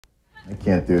I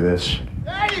can't do this.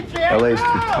 Yeah, you can't. LA's too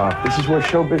tough. This is where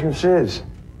show business is.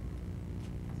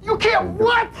 You can't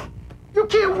what? You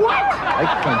can't what? I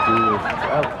can't do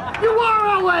this. You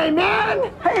are LA,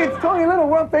 man! Hey, it's Tony Little,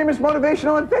 world-famous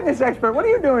motivational and fitness expert. What are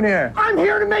you doing here? I'm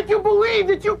here to make you believe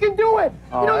that you can do it.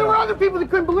 Oh, you know, there were other people that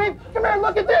couldn't believe. Come here,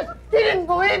 look at this. He didn't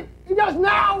believe. He does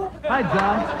now. Hi,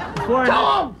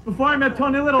 John. Before I met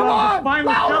Tony Little, Come I was on, a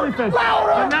spineless louder, jellyfish.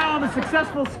 louder. But now I'm a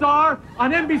successful star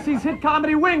on NBC's hit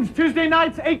comedy Wings, Tuesday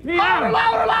nights, 8 p.m. Louder,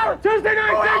 louder, louder. Tuesday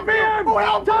nights, 8 p.m. Who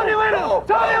helped you? Tony Little!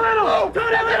 Tony Little!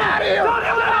 Tony Little! Get out of here! Tony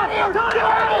Little! Get out of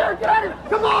here! Get out of here!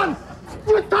 Come on!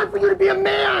 It's time for you to be a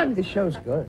man! This show's good.